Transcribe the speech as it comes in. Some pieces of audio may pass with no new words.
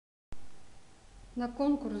На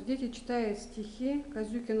конкурс дети читают стихи.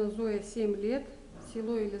 Козюкина Зоя, 7 лет,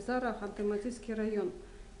 село Елизара, Ханты-Мансийский район.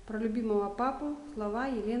 Про любимого папу, слова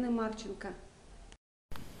Елены Марченко.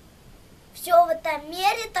 Все в этом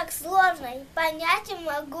мире так сложно, и понять я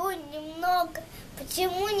могу немного.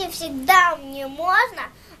 Почему не всегда мне можно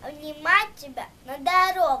обнимать тебя на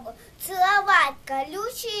дорогу, целовать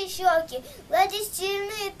колючие щеки, гладить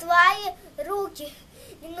сильные твои руки.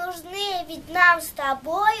 Не нужны ведь нам с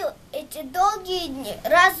тобою эти долгие дни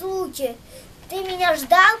разлуки. Ты меня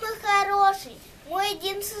ждал, мой хороший, мой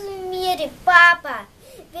единственный в мире папа.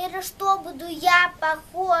 Верю, что буду я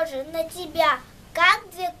похожа на тебя,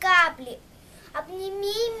 как две капли.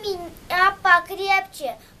 Обними меня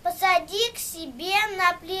покрепче, посади к себе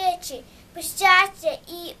на плечи. Пусть счастье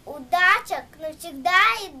и удача навсегда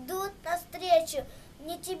идут навстречу.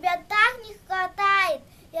 Мне тебя так не хватает,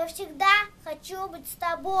 я всегда хочу быть с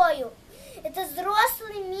тобою. Это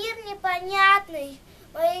взрослый мир непонятный,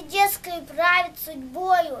 моей детской правит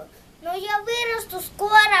судьбою. Но я вырасту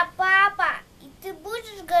скоро, папа, и ты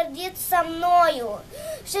будешь гордиться мною.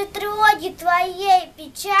 Все тревоги твоей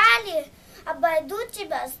печали обойдут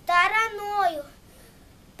тебя стороною.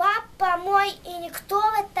 Папа мой, и никто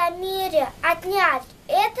в этом мире отнять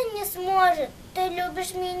это не сможет. Ты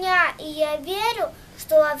любишь меня, и я верю,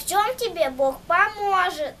 что во всем тебе Бог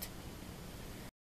поможет.